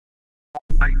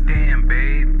Like, damn,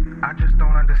 babe, I just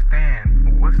don't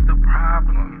understand. What's the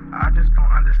problem? I just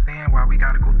don't understand why we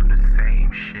gotta go through the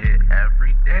same shit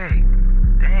every day.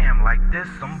 Damn, like this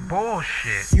some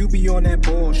bullshit. You be on that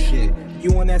bullshit.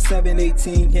 You on that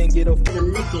 718, can't get off the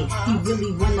licking. He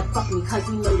really wanna fuck me cause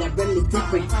you know that really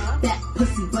different. That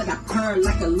pussy but I purr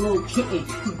like a little kitten.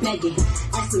 He begging,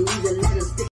 asking me to let him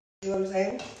stick. You know what I'm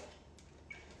saying?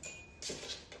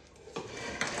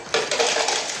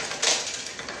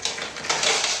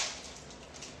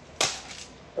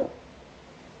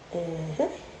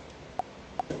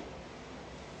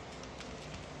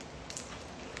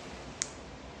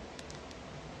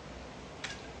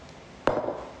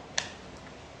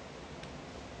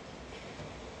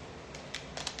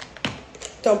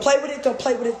 Don't play with it, don't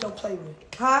play with it, don't play with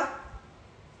it. Huh?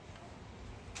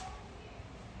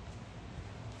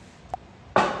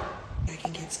 I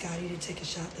can get Scotty to take a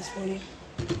shot this morning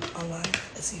online.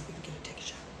 Let's see if we can get her to take a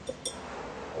shot.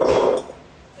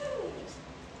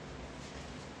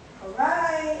 All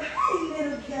right. Hey,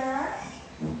 little guy.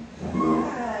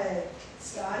 Hi.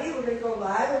 Scotty, we're going to go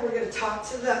live and we're going to talk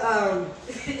to the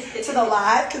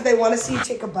live because they want to see you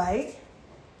take a bite.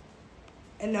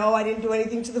 And no, I didn't do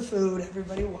anything to the food.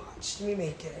 Everybody watched me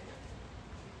make it.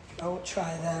 Don't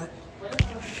try that.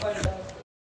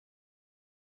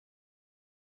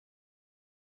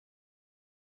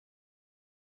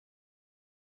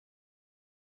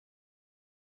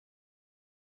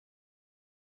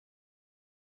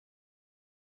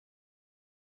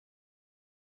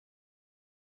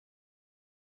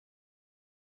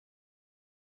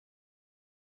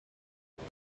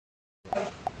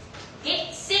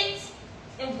 Sit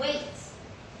and wait.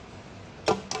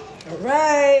 All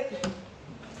right.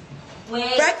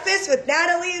 Wait. Breakfast with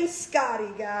Natalie and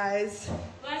Scotty, guys.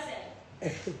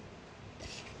 Listen.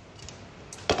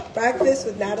 Breakfast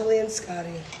with Natalie and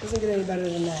Scotty. Doesn't get any better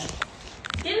than that.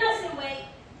 Didn't listen, wait.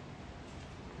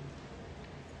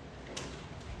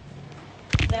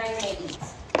 Larry may eat.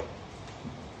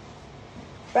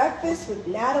 Breakfast with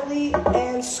Natalie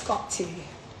and Scotty.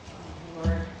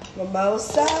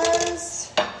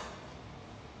 Mimosas.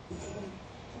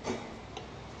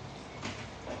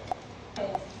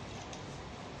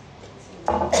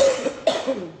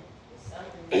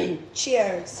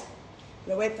 Cheers. I'm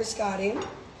gonna wait for Scotty.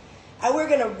 And we're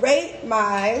gonna rate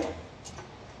my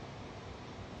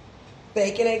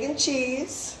bacon, egg, and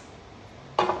cheese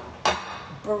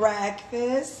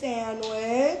breakfast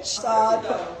sandwich.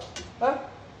 Huh?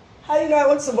 How do you know I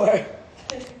want some more?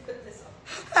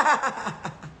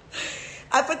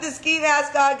 I put the ski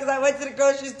mask on because I went to the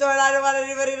grocery store and I didn't want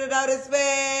anybody to notice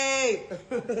me.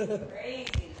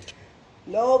 Crazy.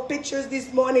 No pictures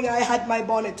this morning. I had my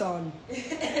bonnet on.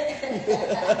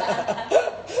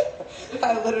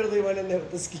 I literally went in there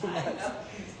with the ski mask.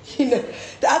 You know,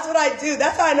 that's what I do.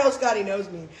 That's how I know Scotty knows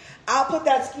me. I'll put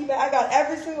that ski mask. I got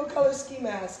every single color ski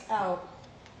mask out.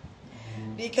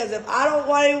 Because if I don't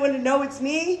want anyone to know it's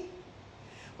me,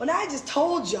 well, now I just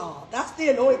told y'all. That's the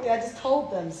annoying thing. I just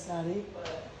told them, Scotty.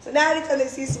 So now anytime they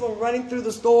see someone running through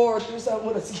the store or through something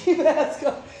with a ski mask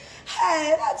on,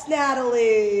 hey, that's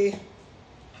Natalie. Here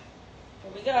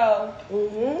we go.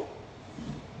 Mm-hmm.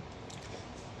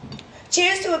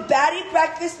 Cheers to a baddie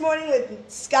breakfast morning with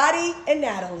Scotty and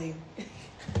Natalie.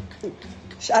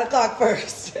 Shot o'clock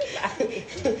first.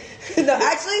 No,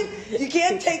 actually, you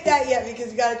can't take that yet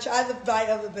because you got to try the bite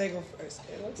of the bagel first.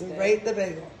 We rate the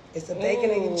bagel. It's a bacon,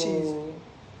 egg, and cheese.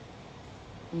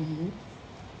 Mm-hmm.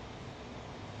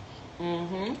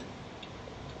 Mm-hmm.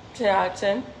 10 out of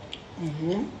 10.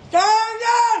 Mm-hmm.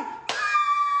 Turn!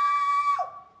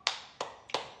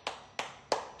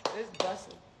 It's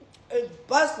busting. It's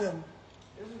busting.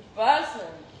 It's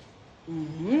busting.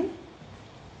 Mm-hmm.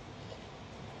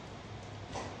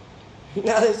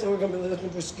 Now they say we're going to be looking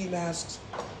for ski masks.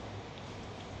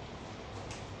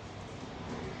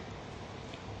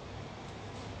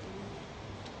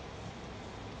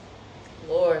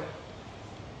 Lord.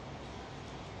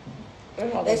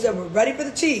 They said we're ready for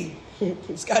the tea.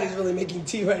 Scotty's really making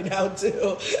tea right now,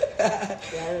 too. Yeah,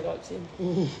 I got tea.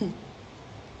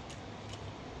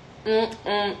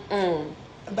 A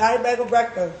batty bagel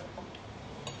breakfast.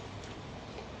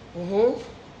 Mm-hmm.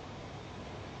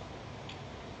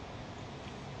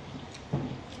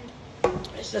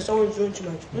 It's just someone's doing too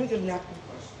much. Let me get a napkin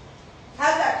first.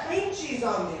 How's that cream cheese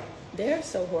on there? They're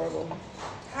so horrible.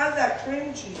 How's that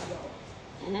cream cheese go?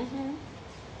 Mm-hmm.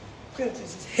 Cream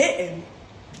cheese is hitting.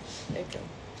 Thank you.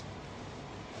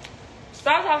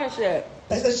 Stop talking shit.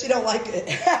 That's because she don't like it.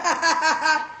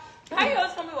 How you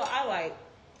always tell me what I like?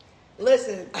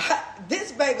 Listen,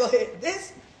 this bagel hit.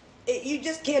 You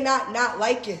just cannot not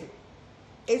like it.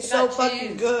 It's so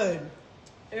fucking good.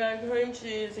 You got cream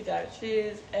cheese, you got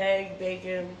cheese, egg,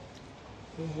 bacon.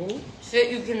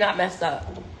 Shit you cannot mess up.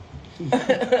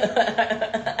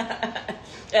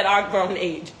 At our grown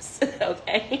ages,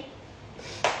 okay?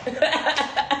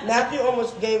 Matthew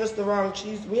almost gave us the wrong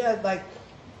cheese. We had like,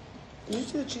 did you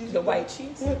see the cheese? The white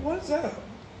cheese? Yeah, what is that?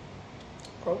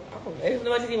 I don't know. It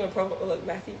wasn't even look,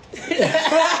 Matthew.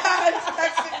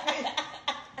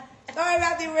 Sorry,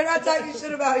 Matthew, we're not talking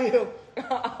shit about you.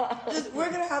 We're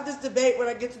going to have this debate when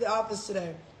I get to the office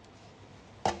today.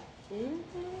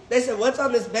 They said, what's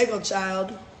on this bagel,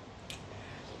 child?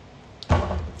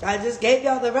 I just gave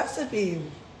y'all the recipe.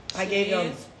 I gave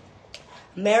y'all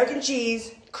American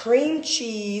cheese, cream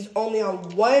cheese, only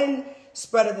on one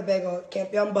spread of the bagel. It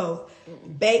can't be on both.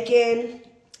 Bacon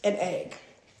and egg.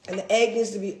 And the egg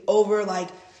needs to be over like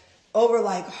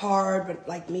hard, but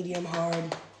like medium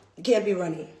hard. It can't be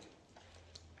runny.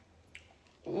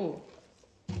 Ooh.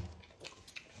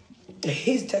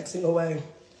 He's texting away.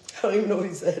 I don't even know what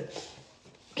he said.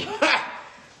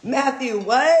 Matthew,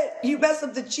 what? You messed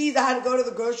up the cheese. I had to go to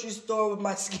the grocery store with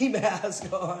my ski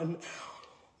mask on.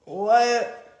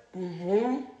 What?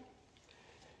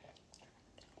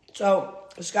 So,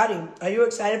 Scotty, are you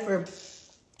excited for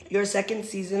your second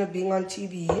season of being on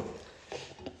TV?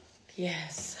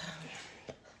 Yes.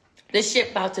 This shit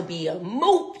about to be a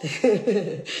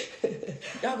movie.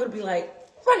 Y'all gonna be like,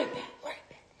 run it back.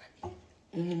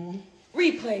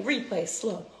 Replay,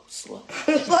 slow. Slow.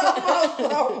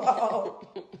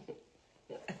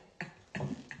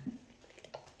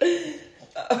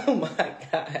 Oh my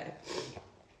God.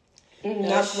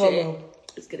 Not slow.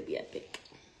 It's gonna be epic.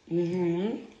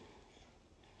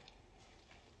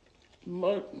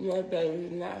 Much better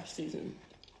than last season.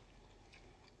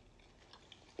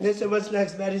 They said, what's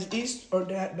next? Baddies East or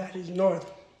Baddies North?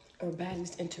 Or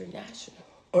Baddies International.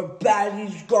 Or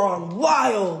Baddies Gone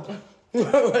Wild. Wait,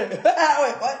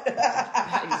 what?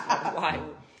 Baddies Gone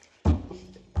Wild.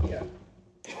 Yeah.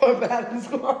 Or Baddies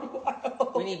Gone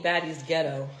Wild. We need Baddies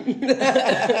Ghetto.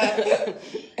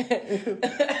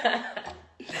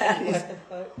 Baddies.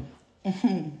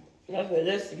 That's what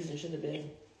this season should have been.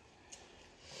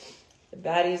 The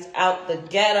Baddies out the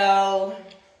ghetto.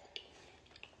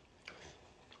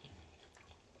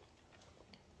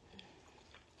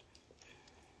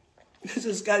 This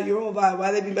is Scotty, you're all by.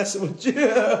 Why they be messing with you?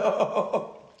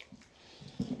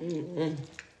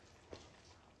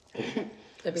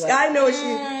 Scotty know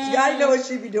what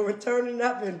she be doing, turning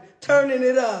up and turning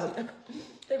it up.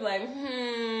 They be like,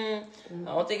 I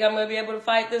don't think I'm gonna be able to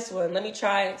fight this one. Let me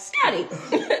try Scotty.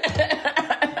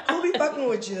 Who be fucking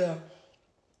with you though?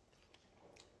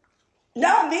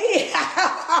 Not me.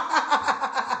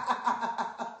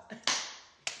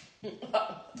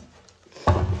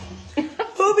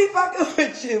 Who be fucking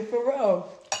with you, for real?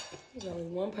 There's only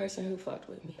one person who fucked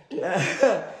with me.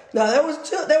 No, there was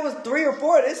 2. There was 3 or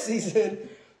 4 this season.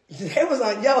 They was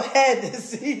on your head this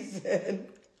season.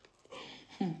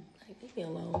 Like, leave me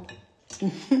alone.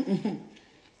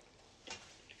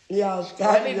 Yo, Scott,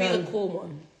 Let me be the cool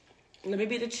one. Let me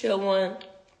be the chill one.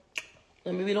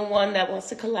 Let me be the one that wants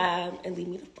to collab and leave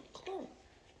me the fuck alone.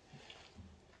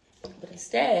 But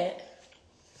instead,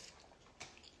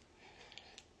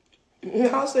 you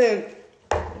know what I'm saying?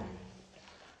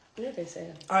 what did they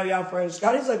say? All right, y'all friends.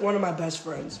 Scotty's like one of my best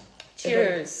friends.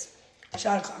 Cheers.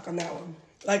 Shot o'clock on that one.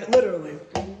 Like, literally.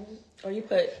 Or you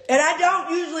put... And I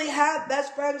don't usually have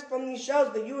best friends from these shows,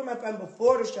 but you were my friend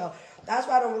before the show. That's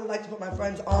why I don't really like to put my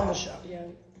friends on the show. Yeah.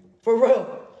 For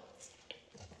real.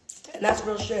 And that's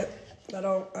real shit.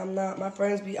 My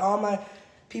friends all my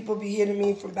people be hitting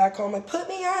me from back home like, put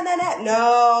me on the net.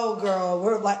 No, girl,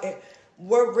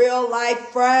 we're real life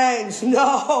friends.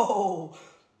 No.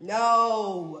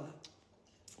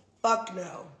 Fuck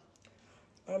no.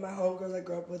 One of my homegirls I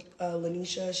grew up with,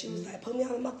 Lanisha, she was like, put me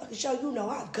on the motherfucking show, you know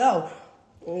I'll go.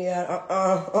 Yeah,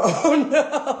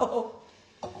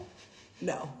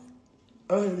 no.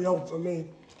 No for me.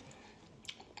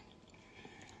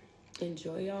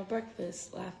 Enjoy y'all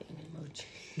breakfast. Laughing emoji.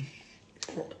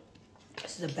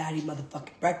 This is a baddie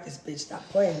motherfucking breakfast, bitch. Stop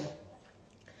playing.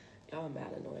 Y'all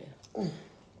mad annoying.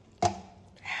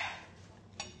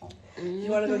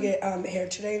 You want to go get hair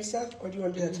today and stuff? Or do you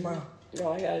want to do that tomorrow?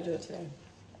 No, I gotta do it today.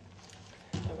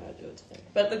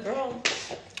 But the girl...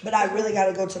 But I really got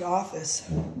to go to the office.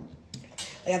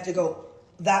 I have to go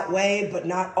that way, but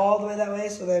not all the way that way.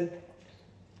 So then...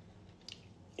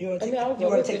 You want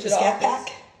to take the scat pack?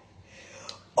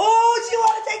 Oh, do you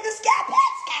want to take the scat pack?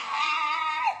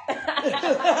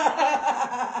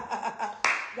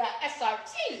 The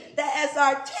SRT. The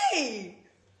SRT.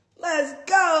 Let's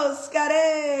go,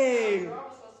 Scotty.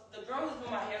 The girl who's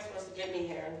been my hair supposed to get me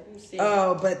hair. Let me see.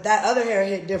 Oh, but that other hair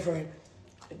hit different.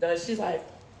 It does. She's like,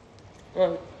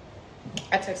 I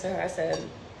texted her. I said,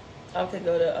 I could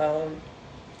go to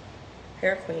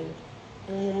Hair Queen.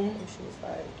 And she was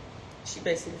like, she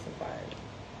basically could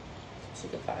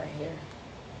find hair.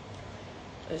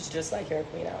 It's just like Hair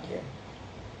Queen out here.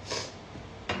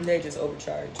 They just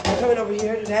overcharge. You coming over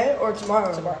here today or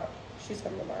tomorrow? Tomorrow. She's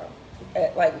coming tomorrow.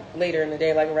 At, like, later in the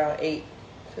day, like around 8.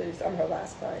 Because I'm her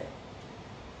last client.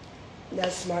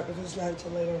 That's smart because it's not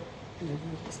until later.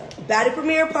 Mm-hmm. Baddie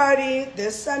premiere party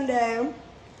this Sunday.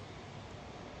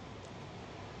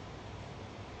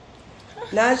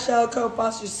 Not Shellco,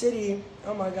 Foster City.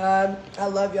 Oh my God. I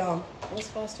love y'all. What's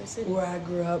Foster City? Where I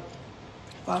grew up.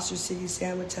 Foster City,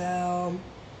 San Mateo.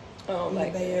 Oh, in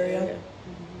like the Bay Area.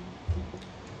 Mm-hmm.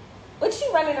 What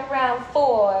you running around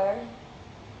for?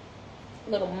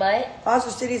 Little mutt.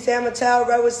 Foster City, San Mateo,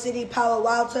 Redwood City, Palo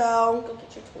Alto. Go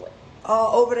get your toy.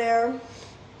 All over there.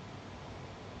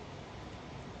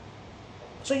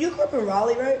 So you grew up in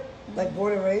Raleigh, right? Mm-hmm. Like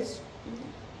born and raised? Mm-hmm.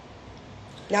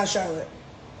 Now Charlotte.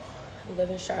 I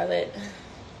live in Charlotte.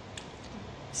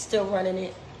 Still running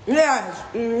it. Yes.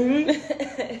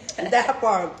 Mm-hmm. That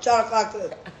part. Shot o'clock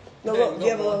to no, look, do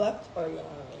you have a little left? Or no.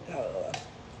 A little left.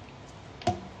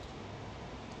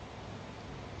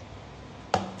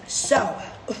 So.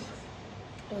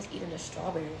 I was eating a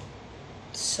strawberry.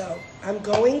 So, I'm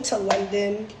going to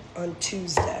London on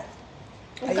Tuesday.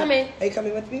 I'm coming. Are you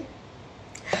coming with me?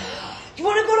 You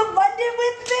want to go to London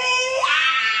with me?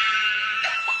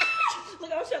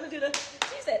 Look, I was trying to do the.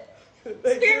 She said,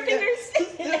 spirit fingers. Do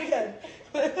it again.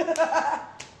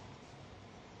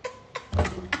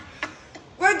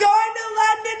 We're going to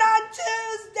London on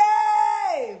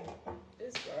Tuesday.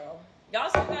 This girl. Y'all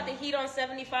still got the heat on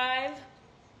 75?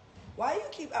 Why you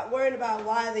keep worrying about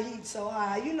why the heat's so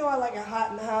high? You know I like it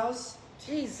hot in the house.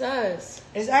 Jesus.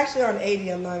 It's actually on 80.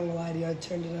 I'm not gonna lie to you. I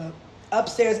turned it up.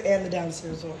 Upstairs and the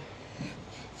downstairs one.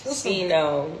 See,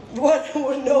 no. What?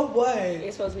 No way.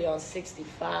 It's supposed to be on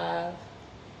 65.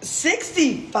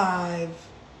 65?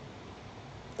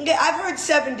 Okay, I've heard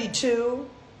 72.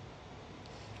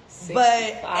 65.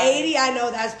 But 80, I know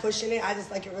that's pushing it. I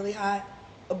just like it really hot.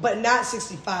 But not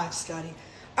 65, Scotty.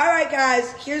 All right,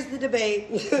 guys, here's the debate.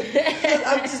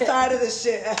 I'm just tired of this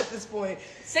shit at this point.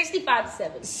 65 to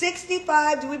 70.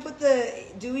 65,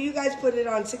 do you guys put it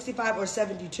on 65 or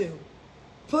 72?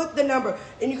 Put the number,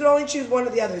 and you can only choose one or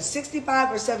the other.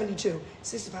 65 or 72.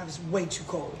 65 is way too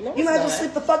cold. No, you might as well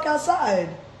sleep the fuck outside.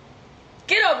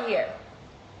 Get over here.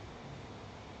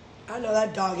 I know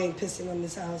that dog ain't pissing on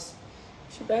this house.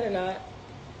 She better not.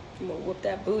 I'm gonna whoop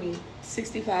that booty.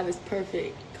 65 is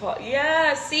perfect.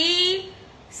 Yeah, see?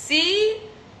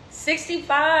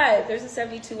 65. There's a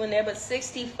 72 in there, but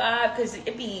 65, because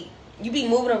you be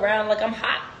moving around like I'm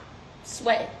hot.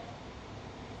 Sweating.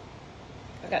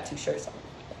 I got 2 shirts on.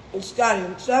 And Scotty,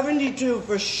 72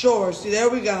 for sure. See, there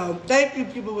we go. Thank you,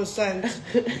 people with sense.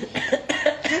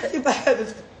 65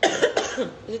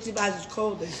 is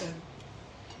cold, they said.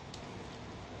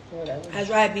 Whatever. That's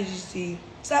right, BGC.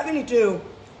 72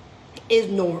 is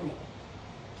normal.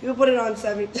 People put it on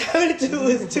 70. 72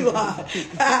 is too hot.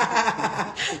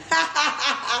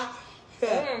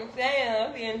 Damn,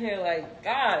 I'll be in here like,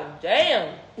 God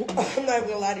damn. I'm not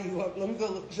gonna lie to you. Let me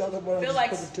go show them what I Feel like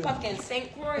put it to. fucking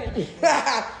St. Croix.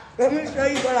 Let me show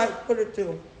you what I put it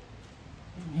to.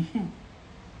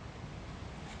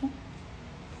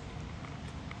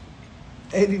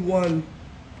 81.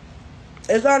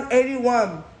 It's on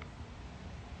 81.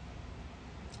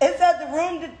 It said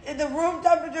the room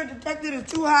temperature detected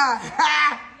is too high.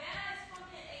 Yes,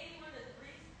 fucking 81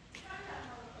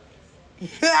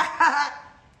 degrees.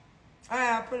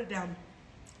 Alright, I'll put it down.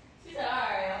 She said,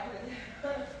 alright, I'll put it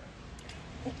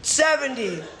down.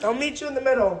 70. I'll meet you in the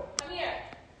middle. Come here.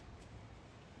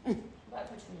 I'm about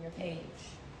to put you in your page.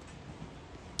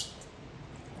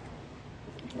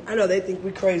 I know they think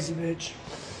we crazy, bitch.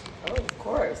 Oh, of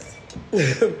course.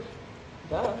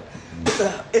 Duh.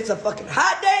 It's a fucking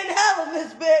hot day in hell in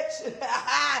this bitch.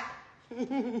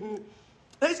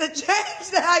 They said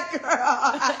change that,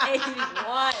 girl.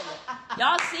 81.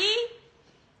 Y'all see?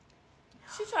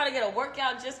 She's trying to get a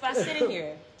workout just by sitting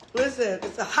here. Listen,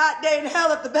 it's a hot day in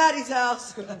hell at the baddie's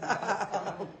house.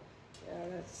 Yeah,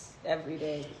 that's every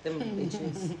day. Them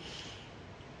bitches.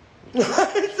 I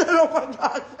said, oh my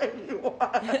God,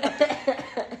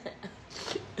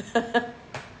 81.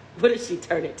 What did she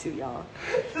turn it to, y'all?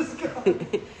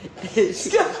 Did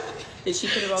she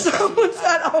put it on? Someone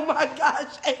said, oh my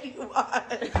gosh, 81.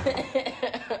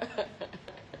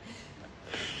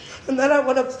 And then I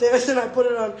went upstairs and I put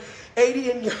it on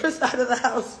 80 in your side of the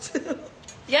house too.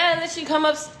 Yeah, and then she come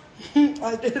up.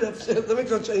 I did that shit. Let me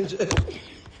go change it.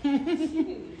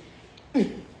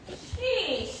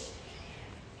 Sheesh.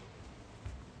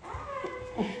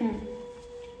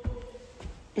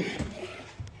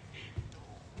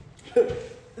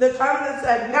 The comment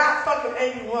said not fucking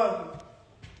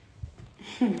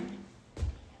 81.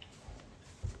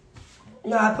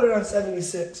 No, I put it on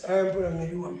 76. I didn't put it on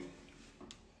 81.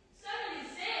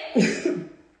 76?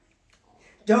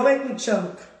 Don't make me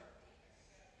choke.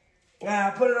 Nah,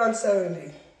 I put it on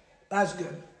 70. That's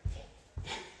good.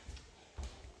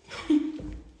 70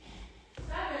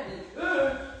 is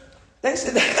good. They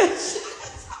said that shit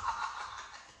is hot.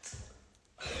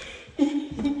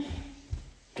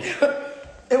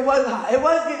 It was hot. It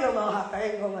was getting a little hot. I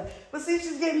ain't gonna lie. But see,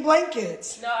 she's getting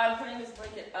blankets. No, I'm putting this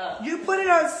blanket up. You put it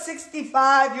on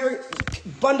 65, you're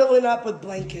bundling up with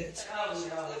blankets. Oh,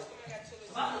 no.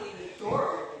 I'm gonna leave the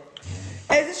door open.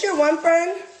 Hey, is this your one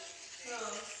friend?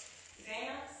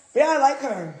 Dance? Yeah, I like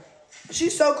her.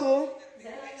 She's so cool.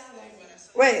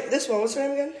 Wait, this one, what's her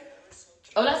name again?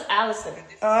 Oh, that's Allison.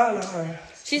 Oh, I don't know her.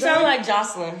 She sounds like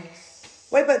Jocelyn.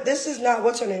 Wait, but this is not,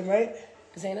 what's her name, right?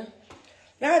 Zayna?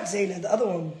 Not Zayna, the other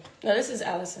one. No, this is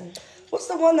Allison. What's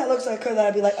the one that looks like her that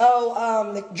I'd be like,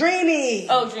 Dreamy?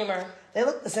 Oh, Dreamer. They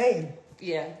look the same.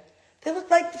 Yeah. They look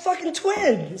like the fucking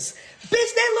twins.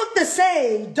 Bitch, they look the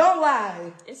same. Don't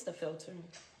lie. It's the filter.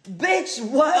 Bitch,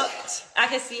 what? I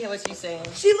can see what you're saying.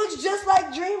 She looks just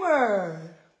like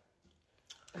Dreamer.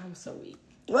 I'm so weak.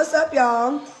 What's up,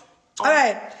 y'all? All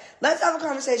right, let's have a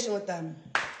conversation with them.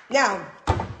 Now,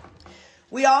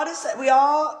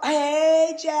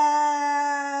 hey,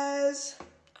 Jazz.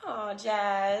 Oh,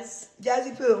 Jazz.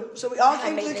 Jazzy Poo. So we all Hi,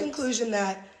 came to the babies. conclusion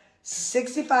that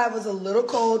 65 was a little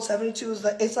cold, 72 was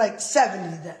like, it's like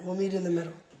 70 then. We'll meet in the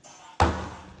middle.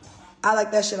 I like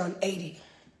that shit on 80.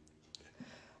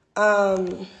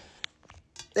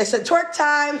 They said twerk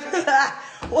time.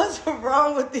 What's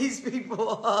wrong with these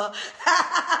people?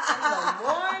 Good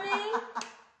morning.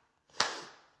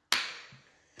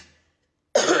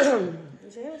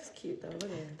 That's cute though. Look at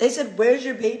her. They said, where's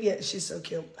your baby at? She's so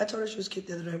cute. I told her she was cute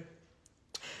the other day.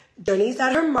 Denny's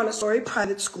at her Montessori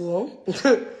private school.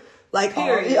 Like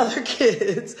all the other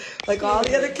kids. Like all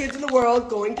the other kids in the world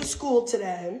going to school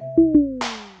today.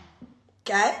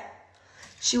 Okay?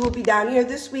 She will be down here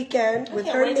this weekend with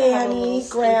her nanny,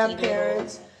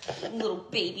 grandparents. Little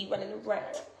baby running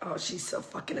around. Oh, she's so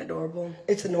fucking adorable.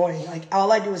 It's annoying. Like,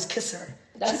 all I do is kiss her.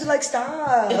 She's like,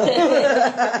 stop.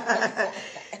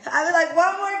 I'd be like,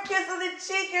 one more kiss on the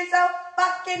cheek. You're so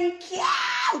fucking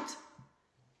cute.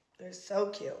 They're so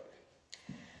cute.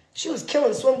 She was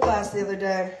killing swim class the other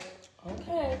day.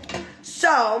 Okay.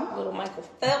 So, Little Michael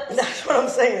Phelps. that's what I'm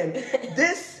saying.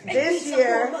 This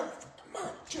year...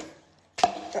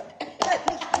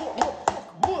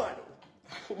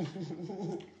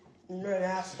 You're an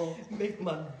asshole. Make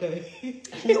my day.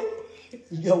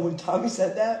 Yo, when Tommy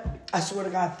said that, I swear to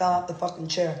God, I fell out the fucking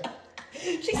chair.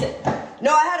 She said,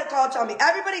 No, I had to call Tommy.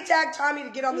 Everybody tag Tommy to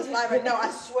get on this live right now. I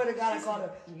swear to God, I called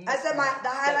her. I said the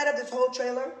highlight of this whole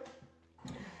trailer.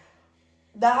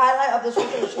 The highlight of this whole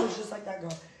trailer, she was just like that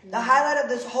girl. The highlight of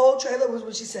this whole trailer was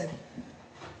when she said,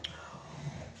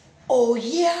 "Oh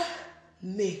yeah,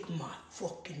 make my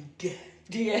fucking day."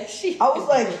 yeah, she. I was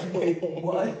like, wait,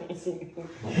 what?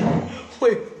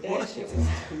 Wait, That what? shit was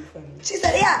too funny. She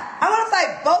said, yeah, I want to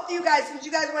fight both of you guys since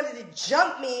you guys wanted to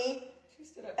jump me. She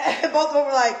stood up. And both of them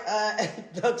were like,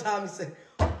 and Tommy said,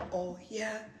 "Oh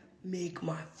yeah, make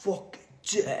my fucking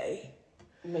day."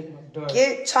 Make my door.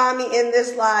 Get Tommy in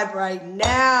this live right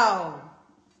now.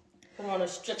 Put her on a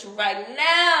stretcher right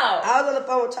now. I was on the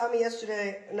phone with Tommy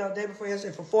day before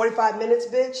yesterday for 45 minutes,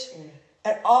 bitch.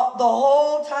 And the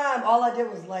whole time, all I did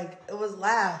was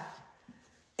laugh.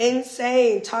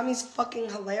 Insane. Tommy's fucking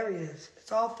hilarious.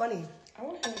 It's all funny. I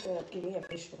want him to give me a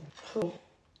facial. Who?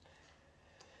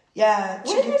 Yeah.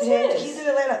 When is this? He's in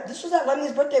Atlanta. This was at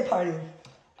Lemmy's birthday party.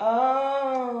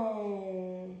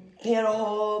 Oh. He had a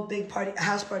whole big party,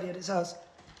 house party at his house.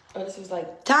 Oh, this was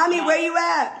like. Tommy, where you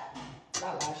at?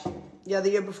 Not last year. Yeah, the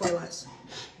year before last.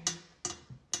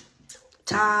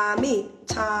 Tommy,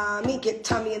 get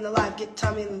Tommy in the live. Get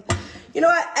Tommy in the... You know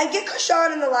what? And get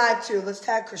Krishan in the live, too. Let's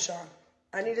tag Krishan.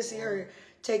 I need to see her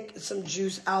take some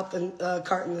juice out the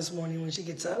carton this morning when she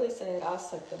gets up. Rollie said, I'll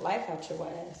suck the life out your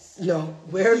ass. No,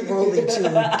 where's Rollie, too?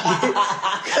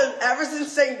 Because ever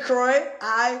since St. Croix,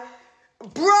 I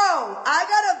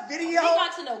got a video. We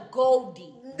got to know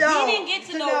Goldie. No, We didn't get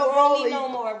to know Rollie no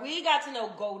more. We got to know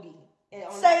Goldie.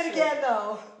 Say it again,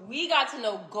 though. We got to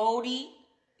know Goldie,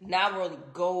 not Rollie,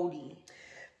 Goldie.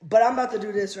 But I'm about to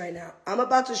do this right now. I'm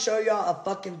about to show y'all a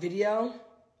fucking video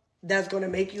that's going to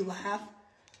make you laugh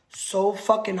so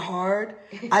fucking hard.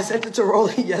 I sent it to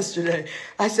Rollie yesterday.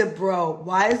 I said, bro,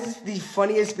 why is this the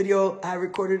funniest video I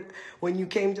recorded when you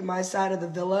came to my side of the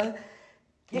villa?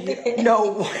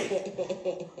 No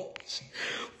way.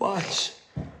 Watch,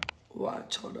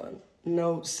 hold on.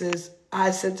 No, sis,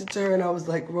 I sent it to her and I was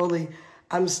like, Rollie,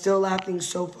 I'm still laughing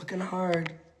so fucking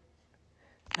hard.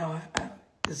 No,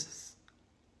 this is,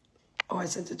 I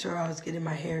sent it to her. I was getting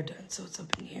my hair done, so it's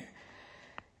up in here.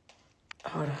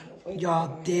 Hold on.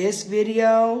 Y'all, this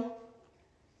video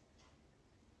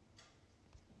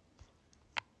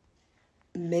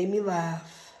made me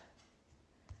laugh.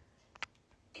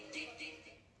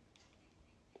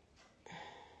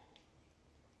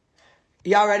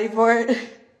 Y'all ready for it?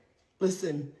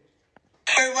 Listen.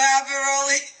 Wait, what happened,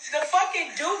 Rollie? The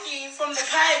fucking dookie from the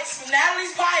pipes, from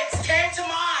Natalie's pipes, came to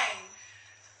mind.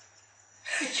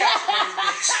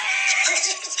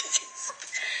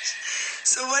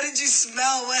 So what did you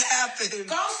smell? What happened?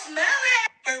 Go smell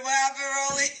it. Wait, what happened,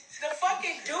 Rollie? The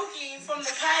fucking dookie from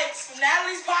the pipes, from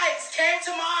Natalie's pipes, came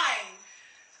to mind.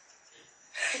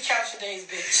 Count your days,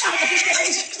 bitch.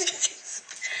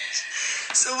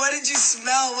 So what did you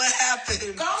smell? What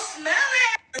happened? Go smell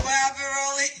it. Wait, what happened,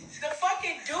 Rollie? The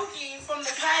fucking dookie from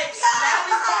the pipes, from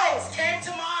Natalie's pipes, came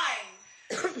to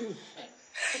mind.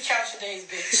 Count your days,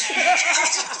 bitch.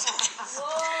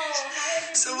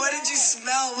 So what did you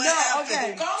smell? What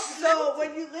happened? Okay. So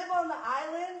when you live on the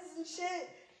islands and shit,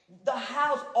 the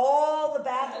house, all the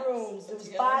bathrooms, there was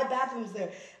 5 bathrooms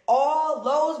there. All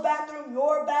Lowe's bathroom,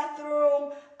 your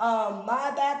bathroom,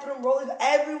 my bathroom, Rollie,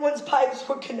 everyone's pipes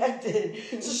were connected.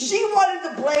 So she wanted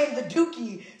to blame the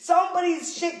dookie.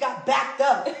 Somebody's shit got backed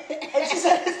up. And she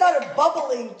said it started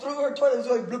bubbling through her toilet. It was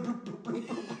going bloop, bloop, bloop, bloop,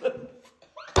 bloop, bloop.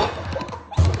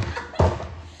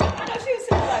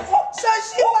 So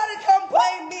she wanted to come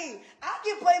blame me. I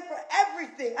get blamed for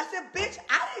everything. I said, bitch,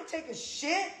 I didn't take a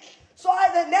shit. So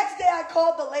the next day I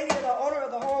called the lady, the owner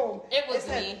of the home. It was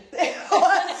me. It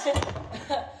was.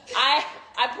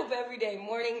 I poop every day,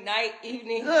 morning, night,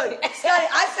 evening. Look, Scotty,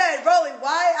 I said, Rollie,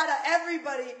 why out of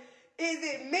everybody is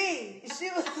it me? She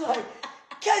was like,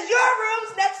 because your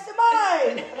room's next to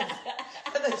mine.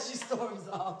 And then she storms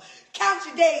off. Count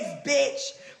your days,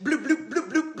 bitch. Bloop, bloop, bloop,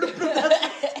 bloop, bloop, bloop.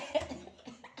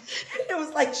 It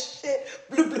was like shit.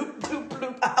 Bloop, bloop, bloop,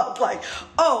 bloop. I was like,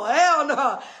 oh, hell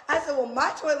no. I said, well,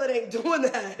 my toilet ain't doing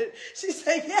that. She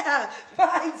said, yeah,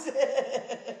 mine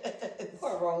says.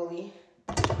 Poor Rollie.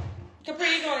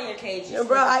 Capri, you going in your cage. Yeah,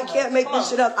 bro, I can't make this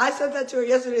shit up. I sent that to her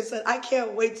yesterday and said, I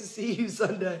can't wait to see you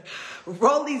Sunday.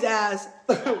 Rollie's ass.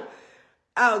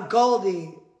 Oh,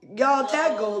 Goldie. Y'all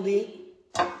tag Goldie.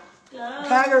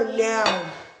 Tag her now.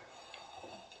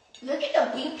 Look at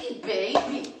the pinky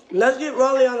baby. Let's get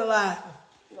Rollie on the live.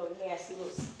 No nasty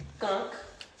little skunk.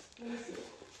 Let me see.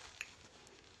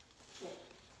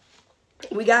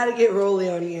 We gotta get Rollie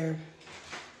on here.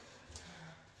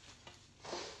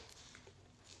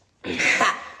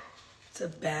 It's a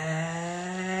baddie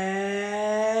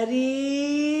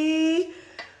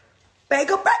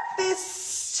bagel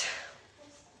breakfast.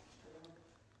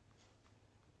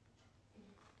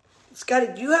 Scotty,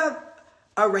 do you have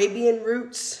Arabian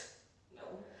roots? No.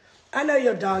 I know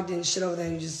your dog didn't shit over there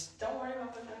and you just... Don't worry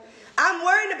about that. I'm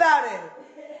worried about it.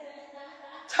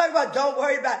 Talk about don't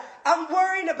worry about it. I'm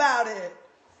worried about it.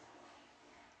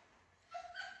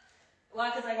 Why?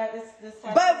 Because I got this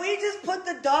time. But we just put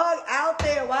the dog out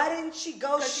there. Why didn't she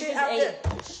go shit out there?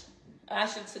 I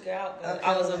should have took her out. Okay,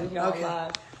 I was over here on okay.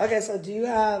 live. Okay, so do you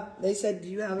have, they said, do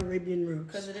you have Arabian roots?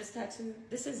 Because of this tattoo.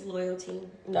 This is loyalty.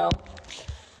 No.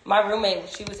 My roommate,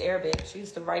 she was Arabic. She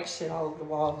used to write shit all over the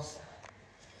walls.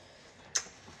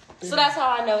 So that's how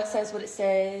I know it says what it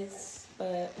says.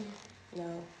 But,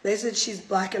 no. They said she's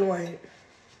black and white.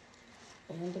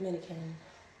 And Dominican.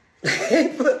 They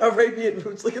put Arabian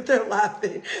roots. Look at them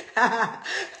laughing. If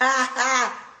I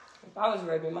was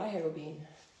Arabian, my hair would be...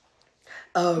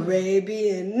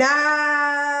 Arabian Nights.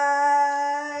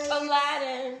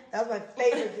 Aladdin. That was my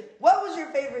favorite. What was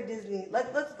your favorite Disney?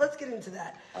 Let's get into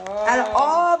that. Out of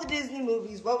all the Disney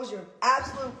movies, what was your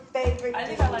absolute favorite? I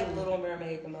think Disney I like movie? Little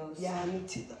Mermaid the most. Yeah, me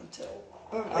too. The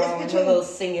little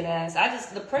singing ass.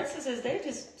 The princesses, they're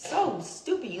just so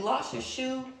stupid. You lost your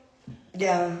shoe.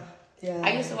 Yeah.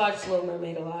 I used to watch Little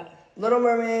Mermaid a lot. Little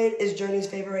Mermaid is Journey's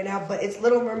favorite right now, but it's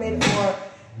Little Mermaid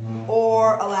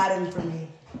or Aladdin for me.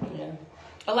 Yeah.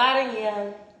 Aladdin,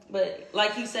 yeah. But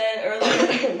like you said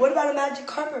earlier. What about a magic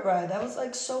carpet ride? That was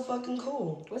like so fucking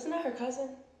cool. Wasn't that her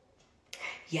cousin?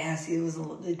 Yeah, see, it was a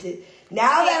little bit.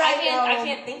 Now that I know. I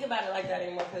can't think about it like that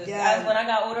anymore. Because Yeah. when I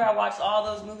got older, I watched all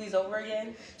those movies over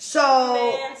again. So.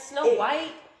 Man, Snow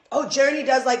White. Oh, Journey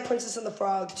does like Princess and the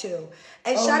Frog too.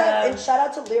 And shout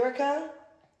out to Lyrica,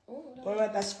 one of my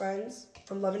best friends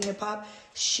from Love and Hip Hop.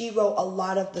 She wrote a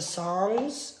lot of the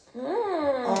songs.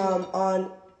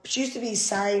 She used to be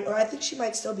signed, or I think she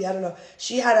might still be. I don't know.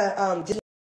 She had a Disney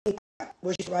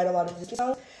where she write a lot of Disney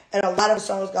songs, and a lot of the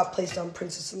songs got placed on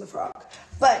Princess and the Frog.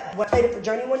 But when I played it for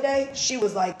Journey one day, she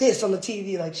was like this on the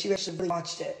TV, like she actually really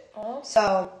watched it.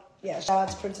 So yeah, shout out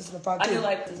to Princess and the Frog too. I do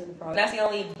like Princess and the Frog. That's the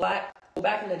only black.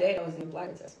 Back in the day, that was the black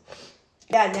princess.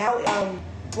 Yeah, now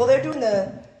well they're doing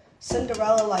the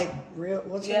Cinderella like real.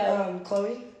 What's her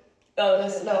Chloe? Oh,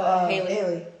 that's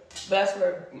Haley. But that's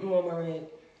for Little Mermaid.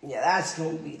 Yeah, that's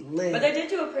gonna be lit. But they did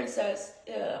do a princess.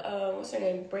 What's her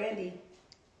name? Brandy.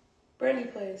 Brandy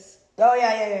plays. Oh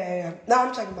yeah. No,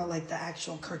 I'm talking about like the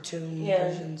actual cartoon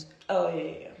versions. Oh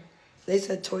yeah. They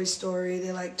said Toy Story.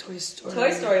 They like Toy Story.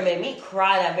 Toy Story made me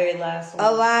cry that very last one.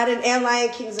 Aladdin and Lion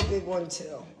King's a big one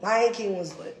too. Lion King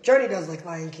was lit. Journey does like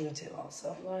Lion King too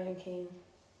also. Lion King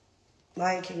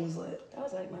was lit. That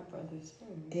was like my brother's.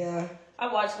 Yeah. I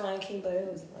watched Lion King, but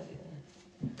it was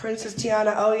like Princess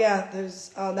Tiana. Oh yeah, there's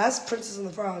that's Princess and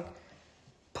the Frog.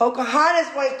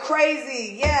 Pocahontas went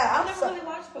crazy. Yeah, I never really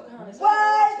watched Pocahontas.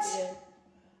 What?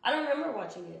 I don't remember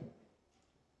watching it.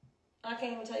 I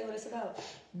can't even tell you what it's about.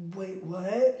 Wait,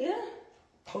 what? Yeah.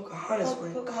 Pocahontas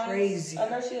went crazy. I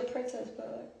know she's a princess,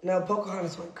 but no,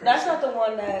 Pocahontas went crazy. That's not the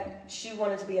one that she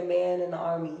wanted to be a man in the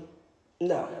army.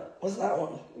 No. What's that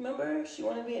one? Remember, she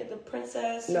wanted to be the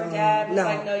princess. Her dad was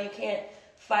like, "No, you can't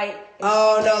fight."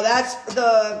 Oh no, that's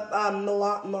the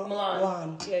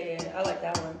Milan. Yeah, I like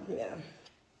that one. Yeah.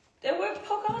 Then where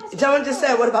Pocahontas? Someone just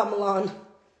said, "What about Milan?"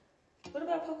 What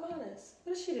about Pocahontas?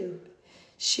 What did she do?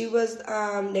 She was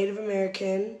Native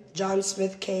American. John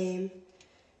Smith came,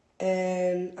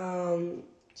 and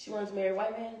she wanted to marry a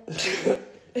white man.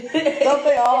 Don't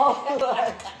they all?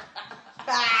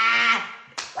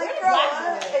 Like girl,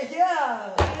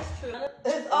 yeah. That's true.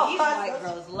 These white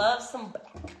girls love some.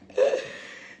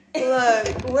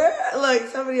 Look,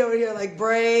 somebody over here like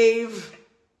Brave.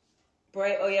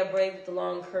 Brave, oh yeah, Brave with the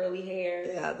long curly hair.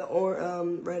 Yeah, the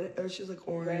red, or she's like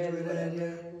orange, red,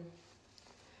 yeah.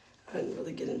 I didn't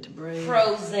really get into Brave.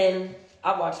 Frozen.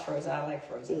 I watched Frozen. I like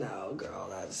Frozen. No, girl,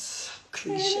 that's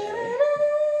cliche.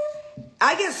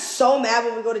 I get so mad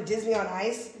when we go to Disney on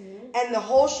Ice, and the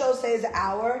whole show says an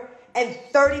hour, and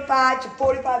 35 to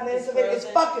 45 minutes of it is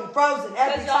fucking Frozen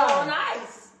every time. Because y'all on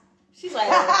ice. She's like,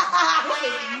 this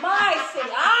is my city.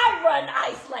 I run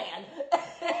Iceland.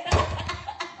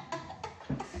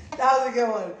 That was a good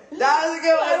one. That was a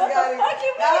good one, Scotty.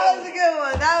 That was a good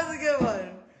one. That was a good one.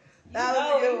 That was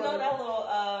a good one. You know that little,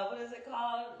 what is it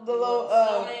called? The little,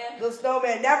 snowman? The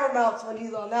snowman never melts when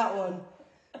he's on that one.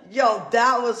 Yo,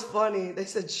 that was funny. They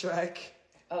said Shrek.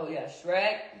 Oh, yeah,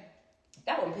 Shrek.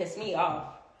 That one pissed me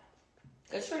off.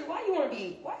 Cause Shrek, why you want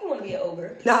to be an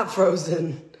ogre? Not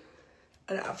Frozen.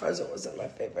 Nah, Frozen wasn't my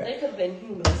favorite. They could have been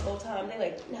human this whole time. They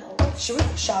like, no. Should we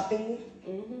go shopping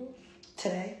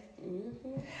today?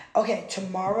 Okay,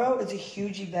 tomorrow is a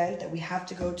huge event that we have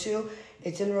to go to.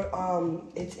 It's in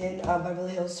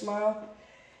Beverly Hills tomorrow,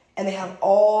 and they have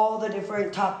all the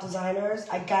different top designers.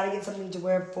 I gotta get something to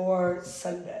wear for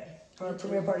Sunday for our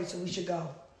premiere party, so we should go.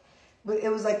 But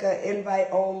it was like an invite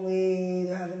only.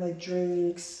 They're having like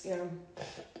drinks. Yeah.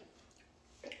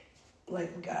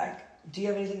 Like do you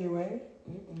have anything you're wearing?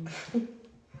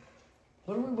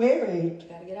 What are we wearing?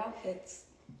 Gotta get outfits.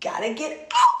 Gotta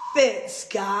get outfits,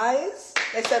 guys.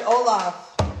 They said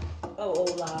Olaf. Oh,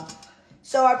 Olaf.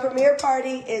 So our premiere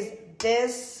party is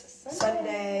this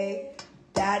Sunday.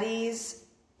 Daddy's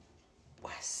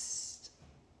West.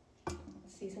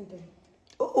 Season 3.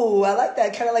 Ooh, I like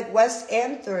that. Kind of like West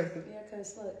and 3. Yeah,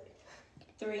 because look.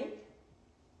 3.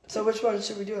 So which one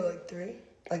should we do? Like 3?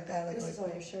 Like that? Like this like is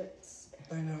on your shirts.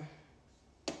 I know.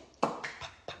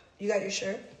 You got your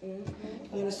shirt? You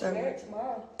gonna start wear it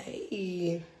tomorrow.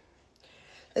 Hey.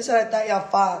 That's what I thought y'all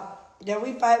fought. Yeah,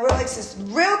 we fight. We're like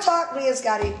real talk, me and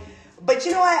Scotty. But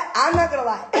you know what? I'm not gonna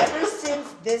lie. Ever since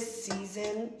this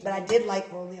season, but I did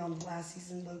like Rollie on the last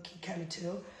season, low key kind of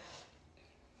too.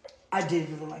 I did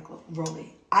really like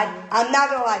Rollie. I'm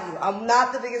not gonna lie to you. I'm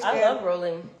not the biggest fan. I love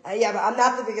Rollie. Yeah, but I'm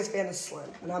not the biggest fan of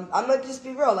Slim. And I'm gonna just be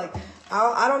real. Like,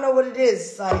 I don't know what it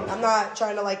is. Like, I'm not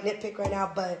trying to like nitpick right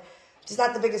now, but just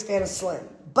not the biggest fan of Slim.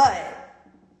 But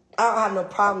I don't have no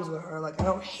problems with her. Like, I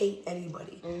don't hate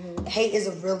anybody. Hate is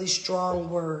a really strong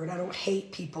word. I don't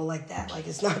hate people like that. Like,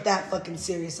 it's not that fucking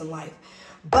serious in life.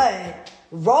 But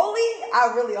Rollie,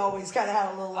 I really always kind of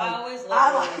had a little like. I always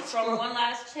loved her. From Rollie. One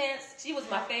Last Chance, she was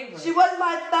my favorite. She was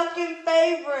my fucking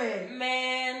favorite.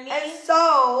 Man, And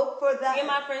so for that, me and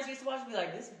my friends used to watch and be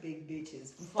like, this big bitch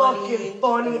is fucking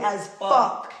funny as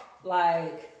fuck.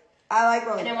 Like, I like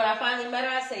Rollie. And then when I finally met her,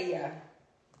 I say, yeah.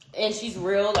 And she's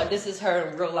real. Like, this is her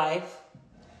in real life.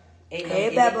 Ain't no Hey,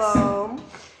 Beboom.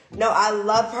 No, I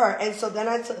love her. And so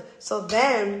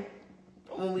then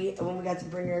when we got to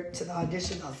bring her to the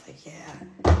audition, I was like, yeah.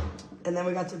 And then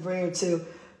we got to bring her to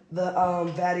the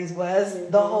Baddies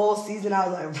West. The whole season, I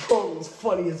was like, bro, it was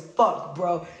funny as fuck,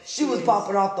 bro. She was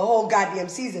popping off the whole goddamn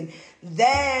season.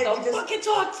 Then don't fucking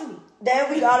talk to me. Then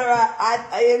we got her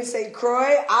in St.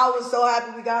 Croix. I was so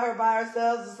happy we got her by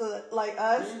ourselves, like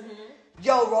us.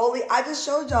 Yo, Rollie, I just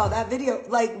showed y'all that video.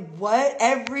 Like, what?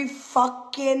 Every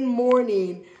fucking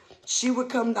morning, she would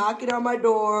come knocking on my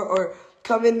door or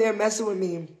come in there messing with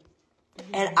me.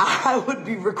 And I would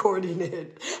be recording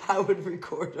it. I would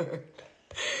record her.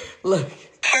 Look.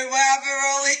 Wait, what happened,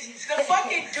 Rollie? The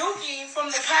fucking dookie from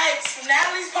the pipes, from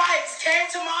Natalie's pipes, came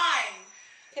to mind.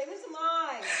 Came into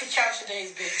mine. Couch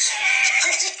today's bitch.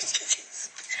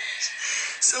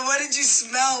 So what did you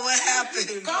smell? What happened?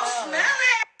 Go smell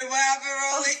it. What happened,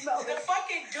 Rollie? The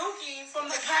fucking dookie from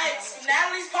the pipes, from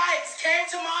Natalie's pipes, came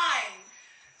to mind.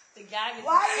 The guy was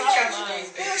Why Couch today's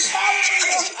bitch.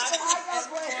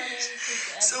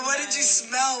 So what did you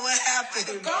smell? What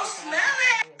happened? Go smell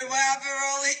it. What happened,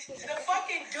 Rollie? The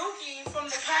fucking dookie from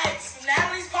the pipes, from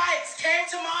Natalie's pipes, came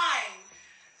to mind.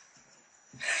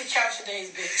 Couch today's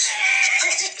bitch.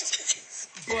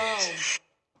 Bro.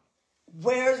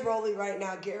 Where's Rollie right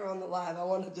now? Get her on the live. I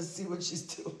wanted to see what she's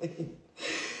doing.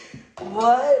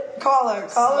 What? Call her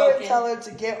and tell her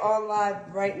to get on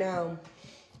live right now.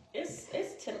 It's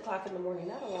 10 o'clock in the morning.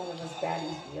 Not a lot of us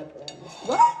baddies be up around this.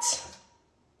 What?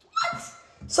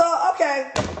 So,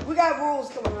 okay, we got rules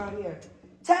coming around here.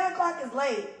 10 o'clock is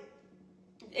late.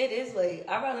 It is late.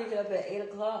 I'd rather get up at 8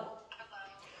 o'clock.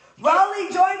 Rollie,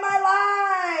 join my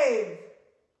live.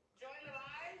 Join the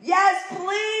live? Yes,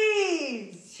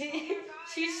 please.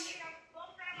 She's...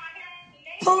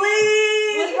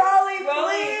 Please, Rollie,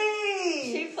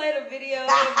 please. She played a video of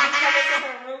me coming to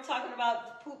her room talking about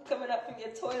poop coming up from your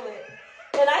toilet.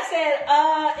 And I said,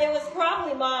 it was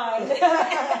probably mine. What is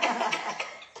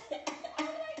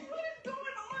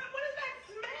going on? What is that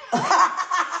smell?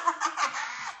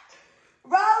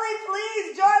 Rollie,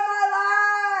 please join my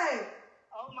live.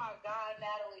 Oh my God,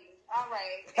 Natalie. All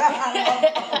right.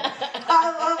 I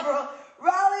love her.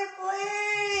 Rollie,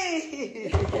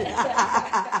 please.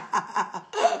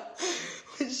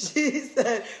 She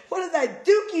said, what is that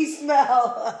dookie smell?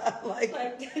 like,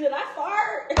 did I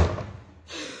fart?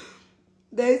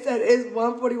 They said it's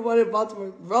 1:41 in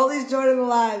Baltimore. Rollie's joining the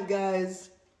live, guys.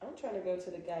 I'm trying to go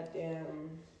to the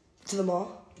goddamn... To the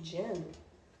mall? Gym.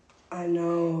 I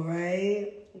know,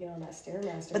 right? Get on that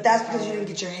Stairmaster. But that's because you didn't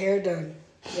get your hair done.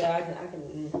 Yeah, I can.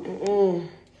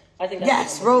 I think that's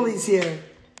Yes, Rollie's here.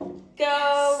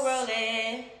 Go,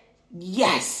 Rollie.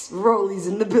 Yes, Rollie's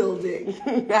in the building.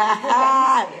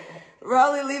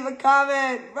 Rollie, leave a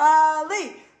comment.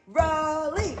 Rollie.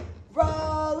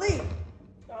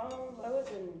 Oh, I was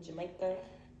in Jamaica.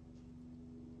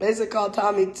 They should call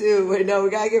Tommy too. Wait, no, we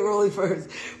gotta get Rollie first.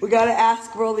 We gotta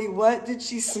ask Rollie, what did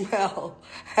she smell?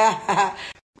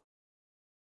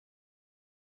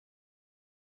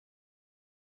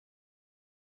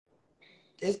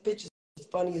 This bitch is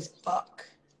funny as fuck.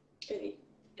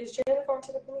 Is Jayla going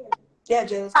to the premiere? Yeah,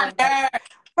 Jayla's coming.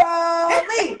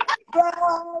 Rollie.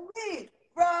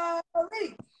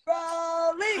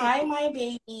 Hi, my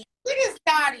baby. Look at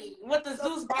Scotty with the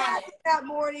Zeus bonnet. That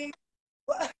morning.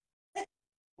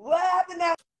 What happened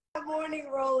that morning,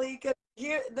 Rollie? Because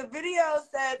here the video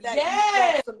said that.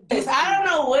 Yes. I don't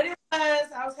know what it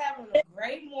was. I was having a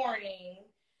great morning.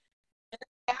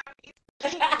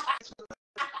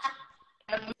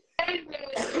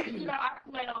 Amazing. I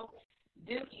smell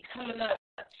dookie coming up,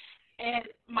 and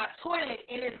my toilet,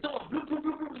 and it's doing bloop, bloop,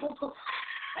 bloop, bloop, bloop, bloop.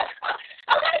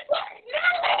 I'm like,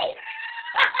 Natalie!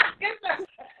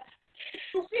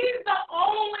 She's the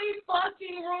only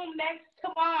fucking room next to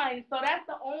mine, so that's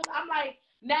the only. I'm like,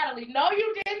 Natalie, no,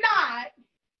 you did not.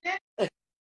 This a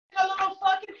little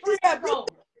fucking freak room.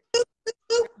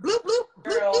 Bloop, bloop, bloop,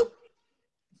 Girl.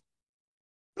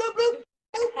 bloop, bloop,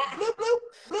 bloop, bloop,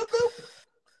 bloop, bloop.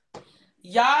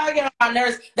 Y'all get on my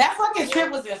nerves. That fucking trip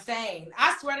was insane.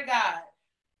 I swear to God.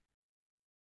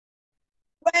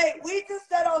 Wait, we just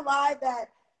said on live that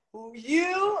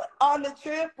you on the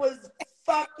trip was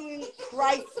fucking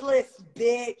priceless,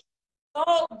 bitch.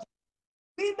 Oh,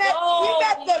 We met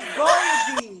the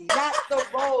Goldie, not the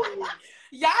Rollie.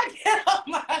 Y'all get on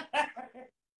my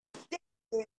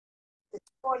nerves.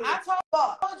 I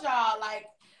told y'all, like,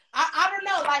 I don't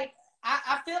know, like,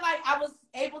 I feel like I was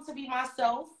able to be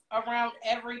myself around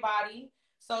everybody.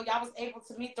 So y'all was able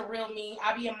to meet the real me.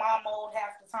 I be in mom mode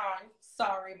half the time.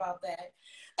 Sorry about that.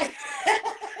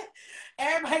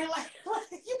 Everybody like,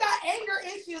 you got anger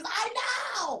issues. I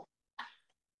know.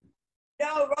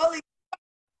 No, Rollie,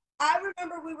 I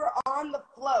remember we were on the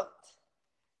float,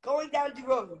 going down the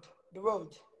road,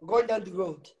 going down the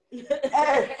road.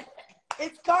 And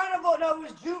it's Carnival, no,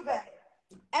 it was Juve.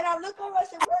 And I look over, I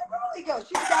said, where'd Rollie go?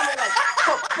 She was down there like,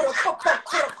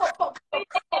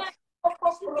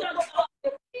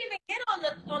 She didn't even get on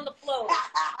the float.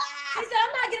 She said,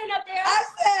 I'm not getting up there. I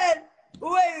said,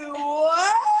 wait,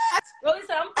 what? Rollie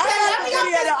said, I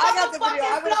got the video.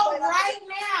 I'm gonna play right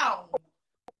now.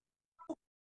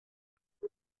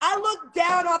 I looked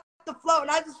down off the float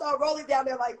and I just saw Rollie down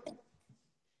there like.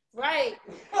 Right.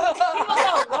 She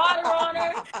was water on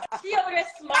her. She over there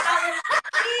smiling.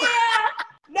 Yeah.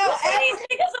 No, these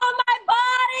niggas on my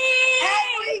body.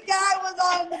 Every guy was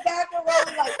on the back of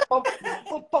Rollie like, boom, boom,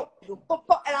 boom, boom, boom,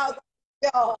 boom. And I was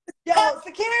like, yo,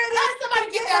 security.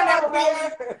 Somebody get down there,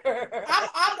 Rollie.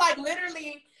 I'm like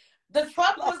literally, the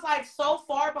truck was like so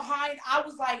far behind. I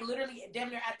was like literally damn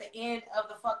near at the end of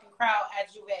the fucking crowd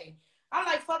at Juve. I'm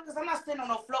like, fuck this. I'm not sitting on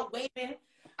no float waving.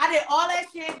 I did all that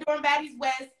shit during Baddies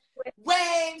West.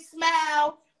 Wave,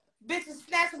 smile, bitches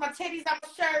snatching my titties out my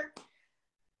shirt.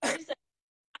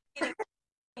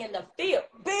 In the field.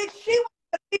 Bitch, she was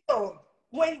in the field.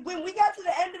 When we got to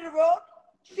the end of the road,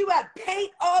 she had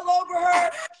paint all over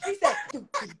her. She said,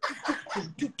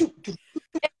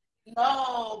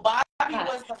 No, Bobby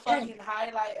was the fucking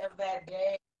highlight of that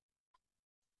day.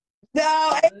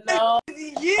 No, it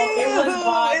was you. It was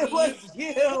Bobby. It was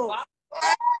you.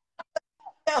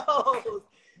 No.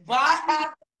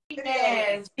 Bobby,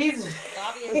 man. Jesus.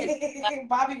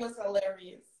 Bobby was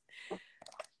hilarious.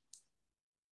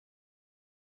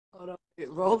 Hold on.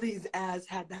 Rollie's ass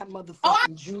had that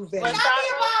motherfucking Juve. I got me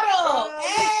a bottle.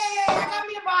 Hey, I got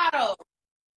me a bottle.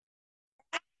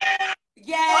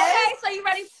 Yes. Okay, so you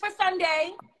ready for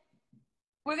Sunday?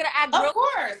 We're gonna act of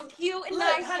course cute and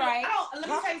look, nice, honey, right? Let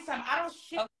me tell you something. I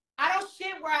don't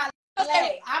shit where I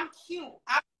lay. I'm cute.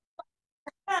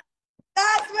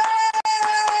 That's right.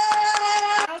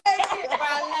 I don't shit where I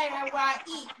lay and where I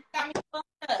eat. Got me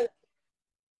fucked up.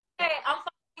 Hey, I'm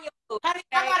fucking you. Honey,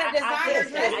 I got a designer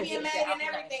dress I being made and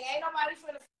everything. Ain't nobody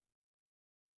finna.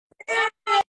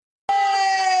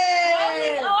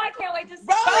 Oh, I can't wait to see.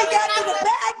 Rollie got to the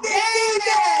bag this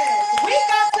season. We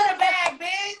got to the bag,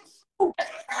 bitch.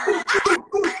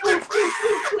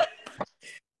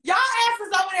 Y'all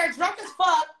asses over there drunk as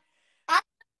fuck.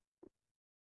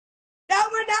 No,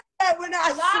 we're not. We're not. I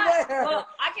swear. Well,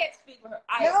 I can't speak for her.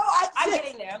 I'm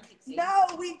getting there. No,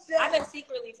 we just. I've been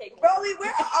secretly taking. Rollie,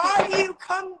 where are you?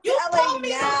 Come to LA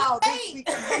now. This week,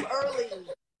 come early.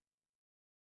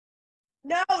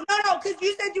 No, because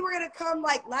you said you were gonna come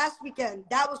like last weekend.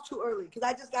 That was too early because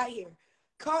I just got here.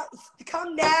 Come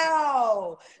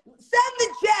now. Send the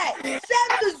jet. Send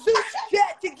the Zeus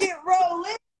jet to get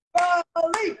Rollie.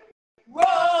 Rollie.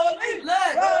 Rollie.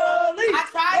 Look, Rollie. I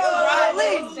tried to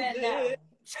drive.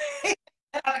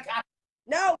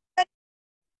 No.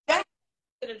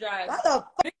 To drive. How the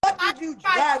fuck did you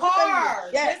drive? Car.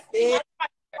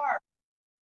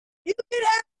 You can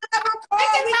have whatever car.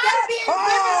 We got being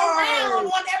driven around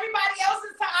on everybody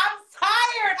else's time. I'm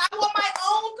tired. I want my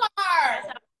own car.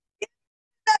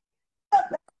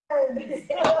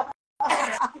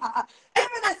 Give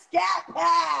me the scat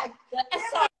pack. Look,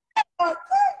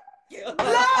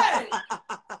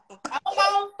 I want my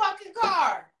own fucking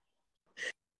car.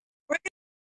 We're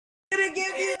gonna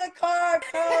give you the car.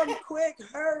 Come quick,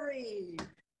 hurry.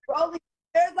 Rollie,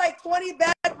 there's like 20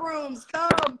 bedrooms.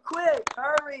 Come quick,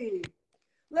 hurry.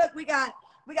 Look, we got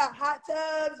hot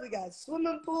tubs. We got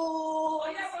swimming pool. Oh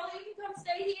yeah, Rollie, you can come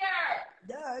stay here.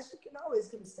 Duh, she can always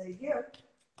come stay here.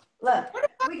 Look,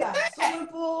 we got swimming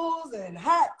pools and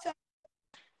hot tubs.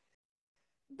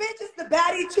 Bitch, it's the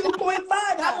Baddie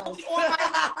 2.5 house.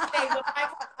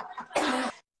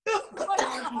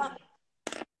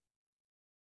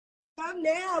 Come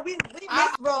now. We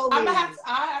miss Rollie. I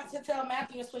have to tell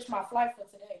Matthew to switch my flight for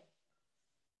today.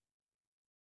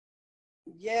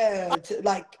 Yeah,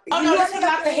 Oh no, this is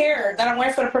not the hair that I'm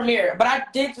wearing for the premiere, but I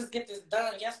did just get this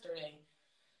done yesterday.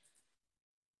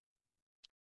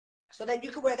 So then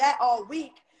you can wear that all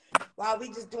week while we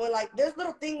just doing like there's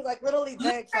little things like little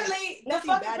events. Literally, the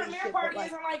fucking premiere party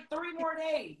is in like 3 more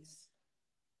days.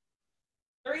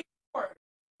 3 more.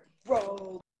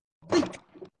 Bro. Y'all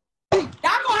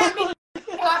gonna have me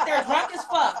out there drunk as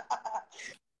fuck.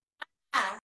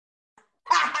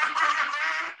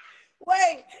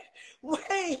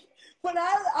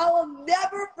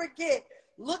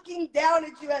 looking down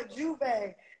at you at Juve.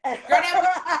 And Girl, her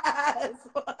ass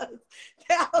was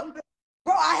down there.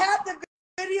 Bro, I have the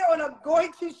video and I'm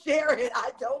going to share it.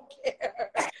 I don't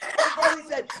care. Rollie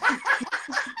said,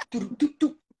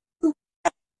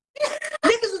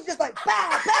 niggas was just like,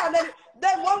 bow, bow. And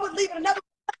then one would leave and another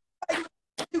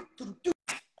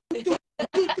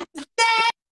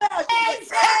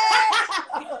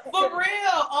For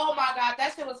real. Oh my God,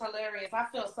 that shit was hilarious. I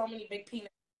feel so many big penis.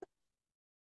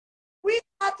 We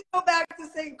have to go back to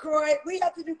St. Croix. We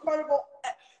have to do carnival.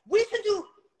 We should do,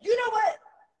 you know what?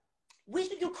 We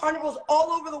should do carnivals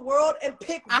all over the world and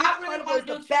pick which I really carnival want is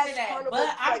to the do best Trinidad, carnival.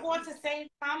 but I'm going to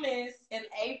St. Thomas in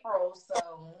April,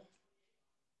 so.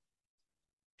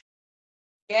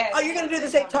 Yes. Oh, you're going to do the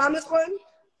St. Thomas one?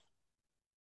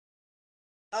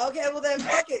 Okay, well then,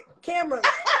 fuck it. Cameras.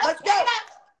 Let's go.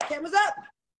 Cameras up.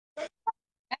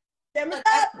 Cameras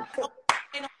up.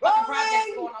 Ain't no fucking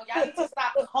projects going on. Y'all need to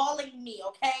stop calling me,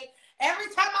 okay? Every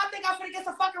time I think I'm gonna get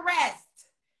some fucking rest.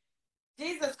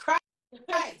 Jesus Christ.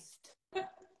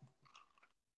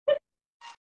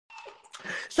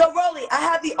 So, Rollie, I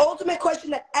have the ultimate question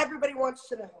that everybody wants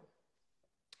to know.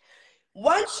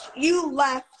 Once you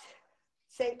left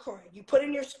St. Croix, you put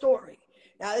in your story.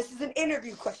 Now, this is an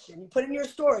interview question. You put in your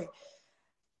story.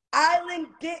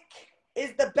 Island dick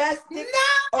is the best dick,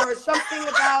 or something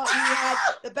about you had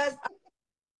the best.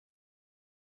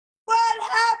 What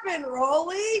happened,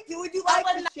 Rollie? Would you like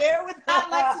to share with us? I'd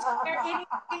like to share anything.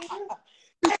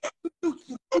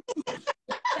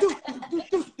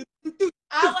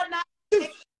 I would not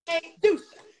say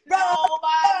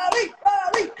nobody.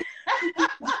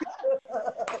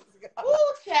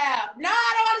 Ooh, child. No,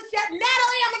 I don't want to share.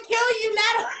 Natalie, I'm going to kill you,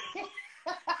 Natalie.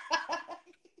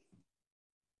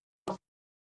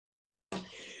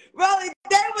 Rollie,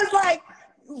 they was like,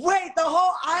 wait, the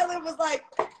whole island was like,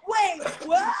 wait,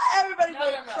 what? Everybody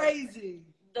went crazy.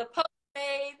 The post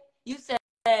made, you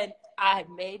said, I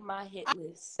made my hit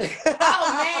list.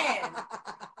 Oh, man.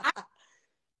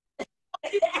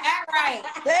 That's right.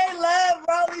 They love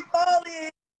Rollie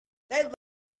Pollie. They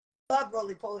love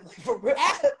Rollie Pollie. For real.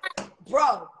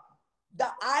 Bro, the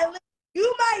island,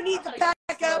 you might need to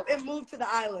pack up and move to the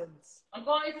islands. I'm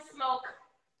going to smoke.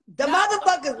 The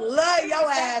motherfuckers love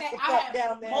your ass to fuck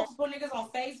down there. Multiple niggas on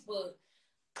Facebook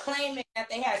claiming that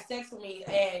they had sex with me,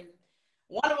 and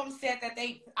one of them said that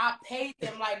I paid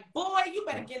them. Like, boy, you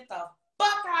better get the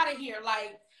fuck out of here.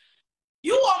 Like,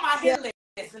 you on my hit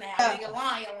list now. Nigga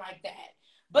lying like that.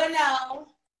 But no.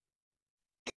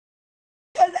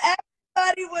 Because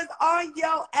everybody was on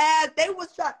your ass. They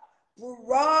was trying,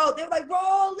 bro, they were like,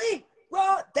 Rollie.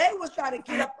 They was trying to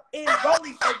get up in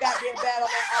Rollie so goddamn bad on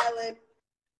that island.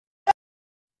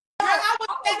 I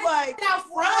was like, out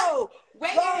front,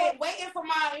 waiting for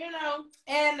my,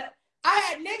 and I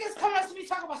had niggas coming up to me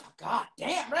talking about, God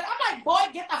damn, man. I'm like,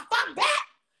 boy, get the fuck back.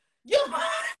 You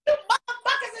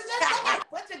motherfuckers is just like,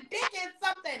 put your dick in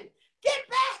something. Get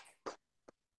back.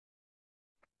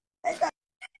 They got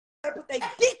to put their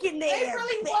dick in there. They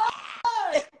really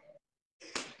was.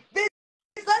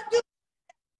 Let's do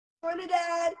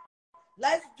Trinidad.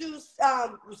 Let's do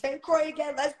St. Croix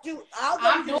again.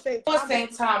 I'm doing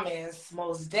St. Thomas,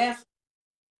 most definitely.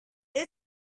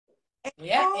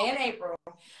 Yeah, in April.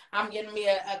 I'm getting me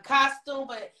a costume,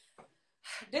 but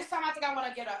this time I think I want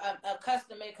to get a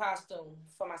custom-made costume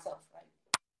for myself.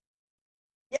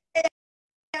 Right?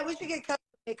 Yeah, we should get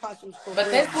custom-made costumes for But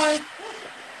this one.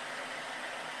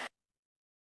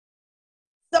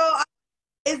 So,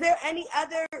 is there any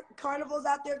other carnivals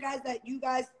out there, guys, that you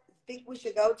guys think we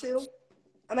should go to?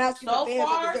 I'm asking so the fans,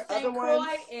 far, is there St. other Croix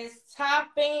ones? is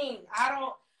topping. I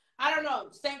don't know.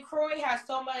 St. Croix has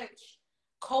so much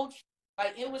culture.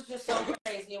 Like, it was just so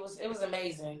crazy. It was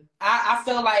amazing. I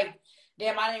feel like,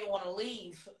 damn, I didn't want to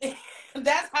leave.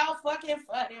 That's how fucking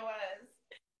fun it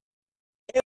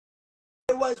was.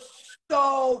 It was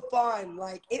so fun.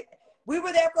 Like, we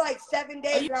were there for like 7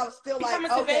 days, and I was still like, coming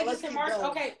to okay, Vegas let's in keep March? going.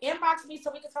 Okay, inbox me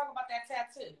so we can talk about that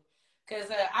tattoo.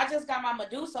 Because I just got my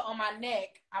Medusa on my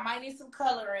neck. I might need some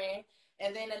coloring.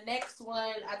 And then the next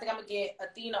one, I think I'm going to get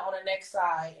Athena on the next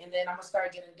side. And then I'm going to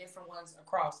start getting different ones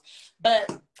across. But,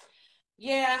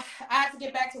 yeah, I have to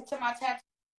get back to my tattoo.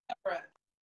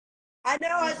 I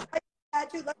know. I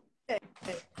tattoo.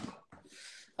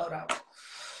 Hold on.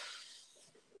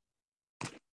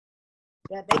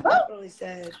 Yeah, they definitely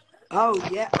said, oh,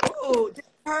 yeah. Oh, did it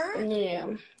hurt?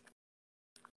 Yeah.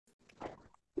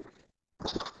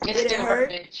 It Did it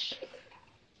hurt? Bitch.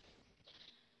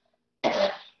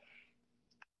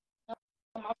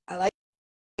 I like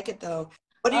it, though.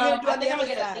 What are you going to do on the other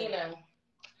I'm side? Athena.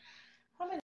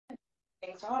 I'm in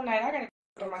things all night. I got to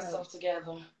get myself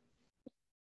together.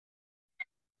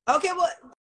 Okay, well,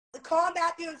 call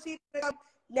Matthew and see if they come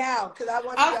now, because I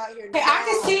want you out here now. Okay, I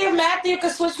can see if Matthew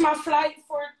could switch my flight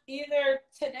for either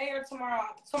today or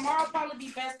tomorrow. Tomorrow will probably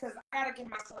be best because I gotta get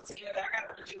myself together. I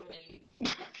gotta rejuvenate.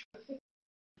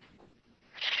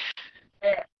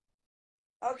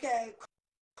 Okay,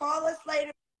 call us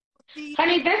later.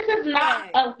 Honey, this is not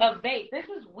a vape. This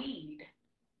is weed.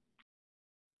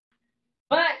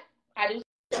 But I do.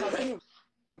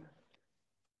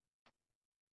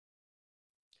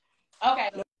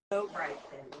 Okay. No. Right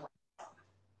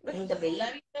then. Love you.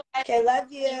 Okay,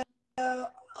 love you. Oh,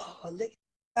 look.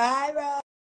 Bye,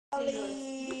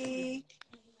 Rollie.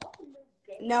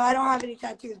 No, I don't have any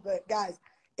tattoos, but guys,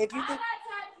 if you I can. got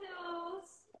tattoos.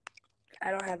 I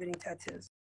don't have any tattoos.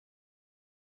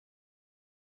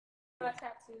 I got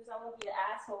tattoos. I won't be an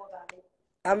asshole about it.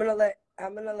 I'm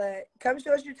gonna let. Come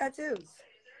show us your tattoos.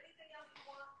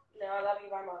 No, I love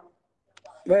you, my mom.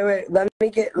 Wait.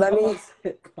 Let me.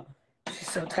 She's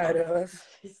so tired of us.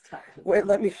 Wait,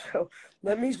 let me show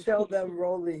them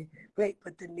Rollie. Wait,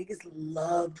 but the niggas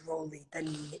loved Rollie.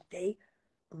 They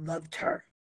loved her.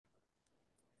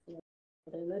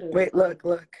 Wait,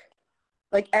 look.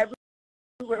 Like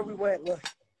everywhere we went, look.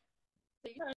 So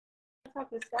you want to talk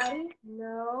to Scotty?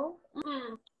 No.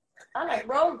 I like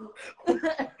Rollie.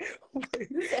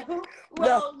 You said who?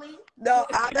 Rollie. No,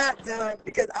 I'm not done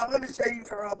because I'm gonna show you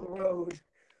her on the road.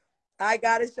 I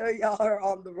gotta show y'all her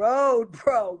on the road,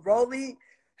 bro. Rollie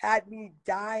had me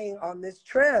dying on this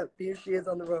trip. Here she is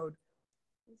on the road.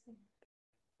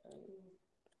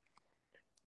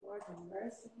 Lord have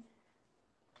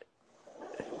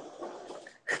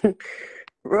mercy.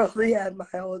 Rollie had my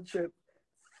whole trip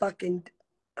fucking.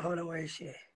 Hold on, where is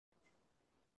she?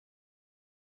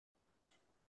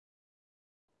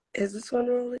 Is this one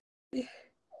Rollie?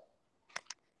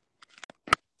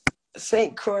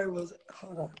 St. Croix was.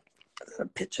 Hold on. Is that a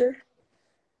picture?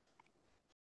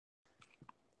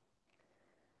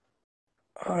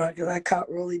 Hold on, because I caught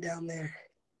Rollie down there.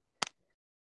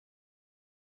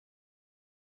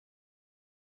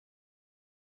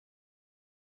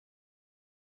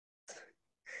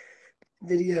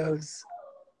 Videos.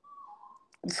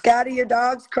 Scotty, your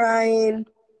dog's crying.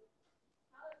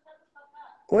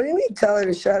 What do you mean tell her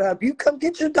to shut up? You come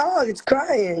get your dog. It's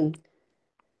crying.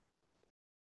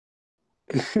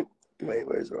 Wait,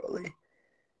 where's Rollie?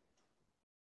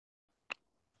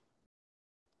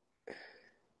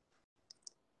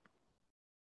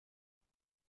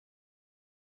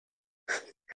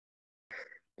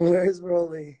 Where's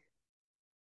Rollie?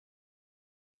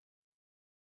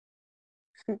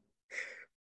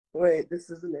 Wait,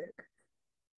 this isn't it.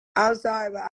 I'm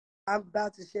sorry, but I'm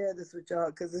about to share this with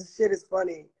y'all because this shit is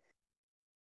funny.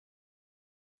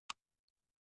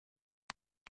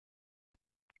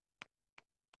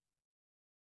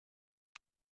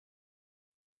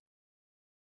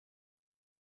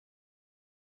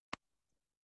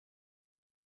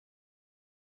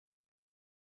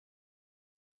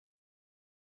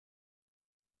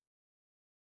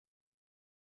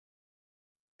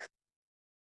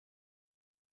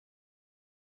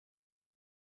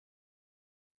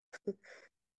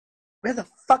 Where the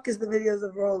fuck is the videos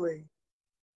of Rollie?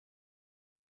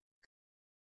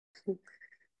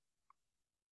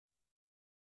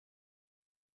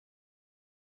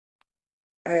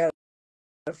 I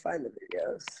gotta find the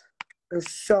videos. There's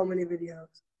so many videos.